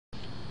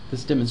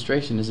This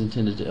demonstration is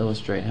intended to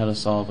illustrate how to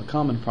solve a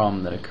common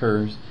problem that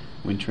occurs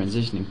when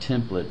transitioning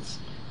templates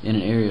in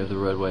an area of the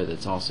roadway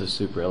that's also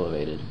super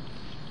elevated.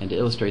 And to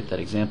illustrate that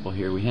example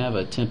here, we have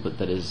a template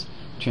that is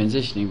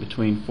transitioning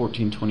between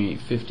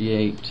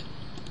 1428.58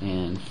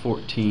 and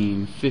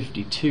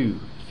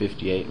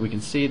 1452.58. We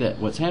can see that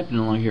what's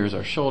happening along here is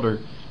our shoulder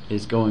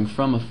is going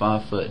from a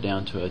 5 foot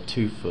down to a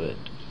 2 foot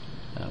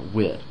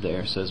width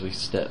there. So as we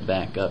step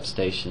back up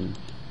station,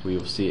 we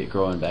will see it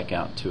growing back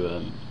out to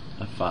a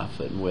 5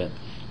 foot in width.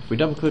 If we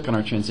double click on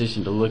our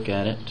transition to look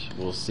at it,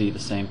 we'll see the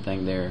same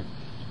thing there.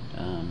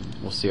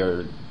 We'll see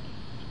our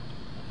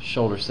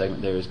shoulder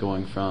segment there is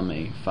going from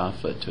a 5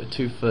 foot to a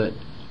 2 foot,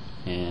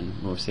 and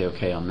we'll say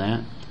OK on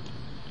that.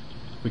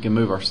 We can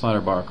move our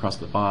slider bar across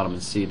the bottom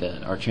and see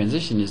that our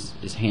transition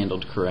is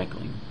handled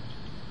correctly.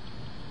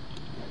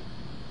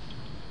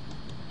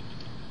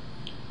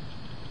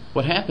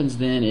 What happens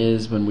then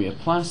is when we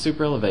apply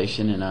super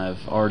elevation, and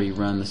I've already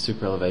run the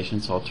super elevation,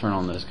 so I'll turn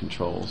on those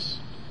controls.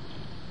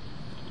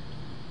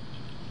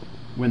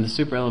 When the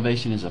super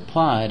elevation is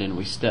applied and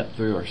we step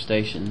through our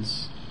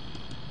stations,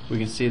 we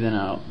can see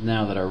that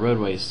now that our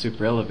roadway is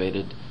super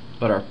elevated,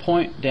 but our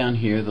point down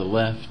here, the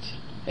left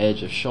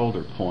edge of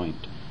shoulder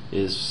point,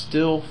 is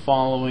still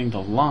following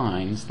the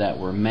lines that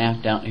were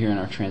mapped out here in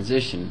our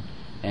transition,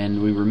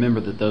 and we remember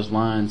that those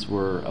lines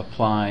were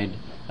applied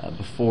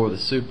before the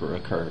super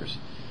occurs.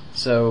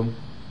 So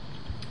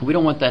we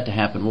don't want that to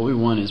happen. What we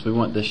want is we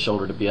want this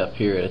shoulder to be up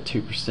here at a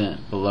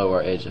 2% below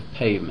our edge of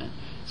pavement.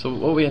 So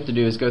what we have to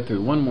do is go through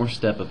one more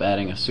step of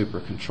adding a super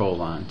control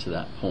line to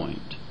that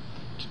point.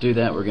 To do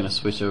that, we're going to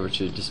switch over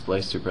to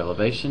display super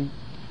elevation,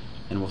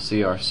 and we'll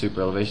see our super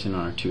elevation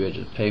on our two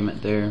edges of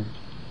pavement there.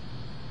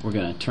 We're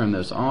going to turn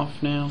those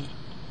off now.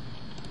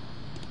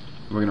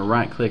 We're going to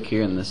right click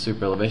here in the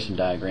super elevation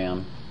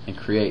diagram and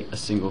create a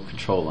single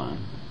control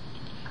line.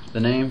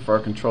 The name for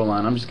our control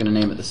line, I'm just going to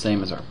name it the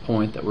same as our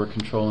point that we're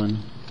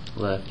controlling,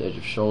 left edge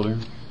of shoulder.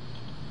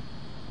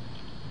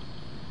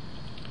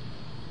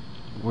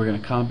 We're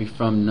going to copy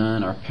from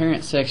none our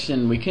parent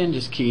section. We can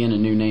just key in a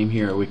new name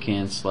here, or we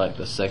can select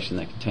the section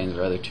that contains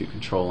our other two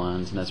control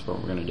lines, and that's what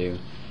we're going to do.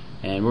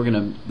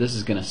 And this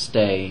is going to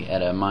stay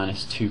at a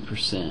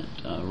 -2%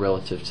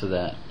 relative to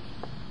that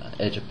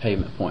edge of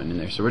pavement point in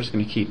there. So we're just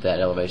going to keep that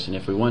elevation.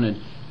 If we wanted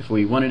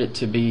it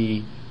to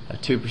be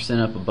 2%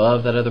 up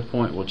above that other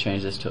point, we'll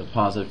change this to a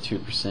positive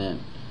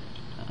 2%.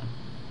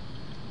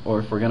 Or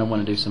if we're going to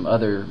want to do some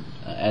other,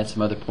 add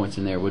some other points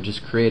in there, we'll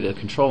just create a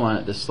control line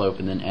at this slope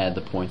and then add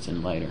the points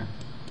in later.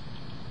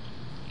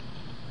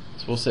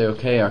 So we'll say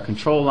OK, our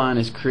control line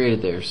is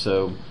created there.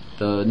 So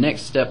the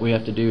next step we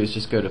have to do is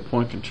just go to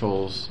point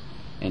controls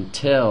and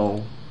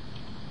tell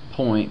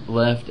point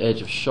left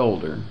edge of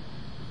shoulder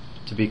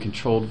to be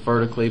controlled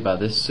vertically by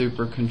this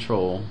super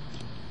control.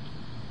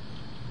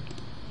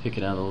 Pick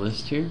it out of the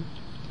list here,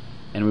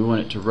 and we want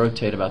it to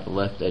rotate about the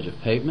left edge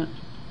of pavement.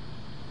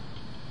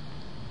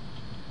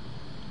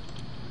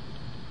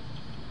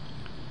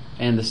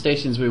 And the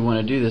stations we want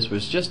to do this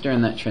was just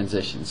during that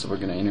transition, so we're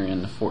going to enter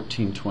in the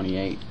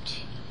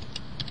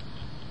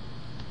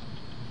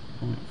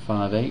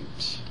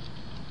 1428.58,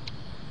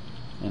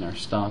 and our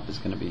stop is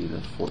going to be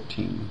the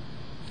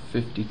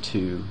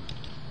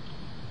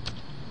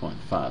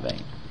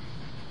 1452.58.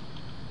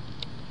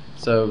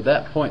 So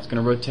that point's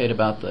going to rotate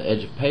about the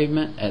edge of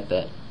pavement at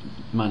that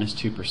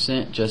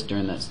 -2% just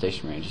during that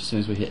station range. As soon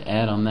as we hit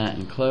add on that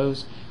and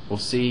close, we'll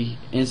see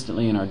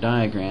instantly in our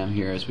diagram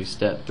here as we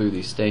step through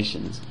these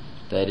stations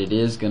that it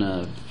is going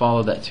to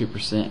follow that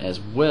 2%, as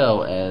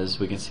well as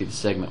we can see the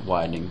segment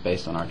widening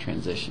based on our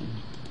transition.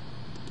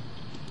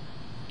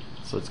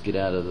 So let's get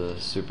out of the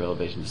super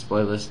elevation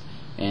display list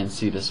and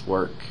see this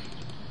work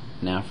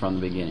now from the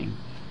beginning.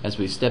 As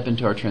we step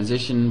into our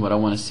transition, what I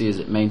want to see is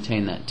it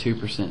maintain that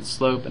 2%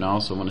 slope, and I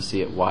also want to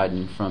see it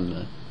widen from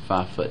the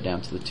 5 foot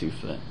down to the 2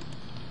 foot.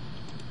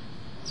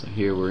 So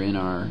here we're in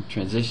our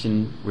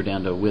transition, we're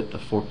down to a width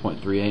of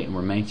 4.38, and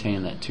we're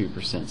maintaining that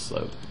 2%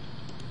 slope.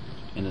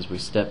 And as we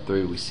step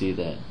through, we see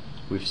that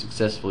we've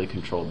successfully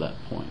controlled that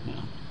point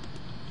now.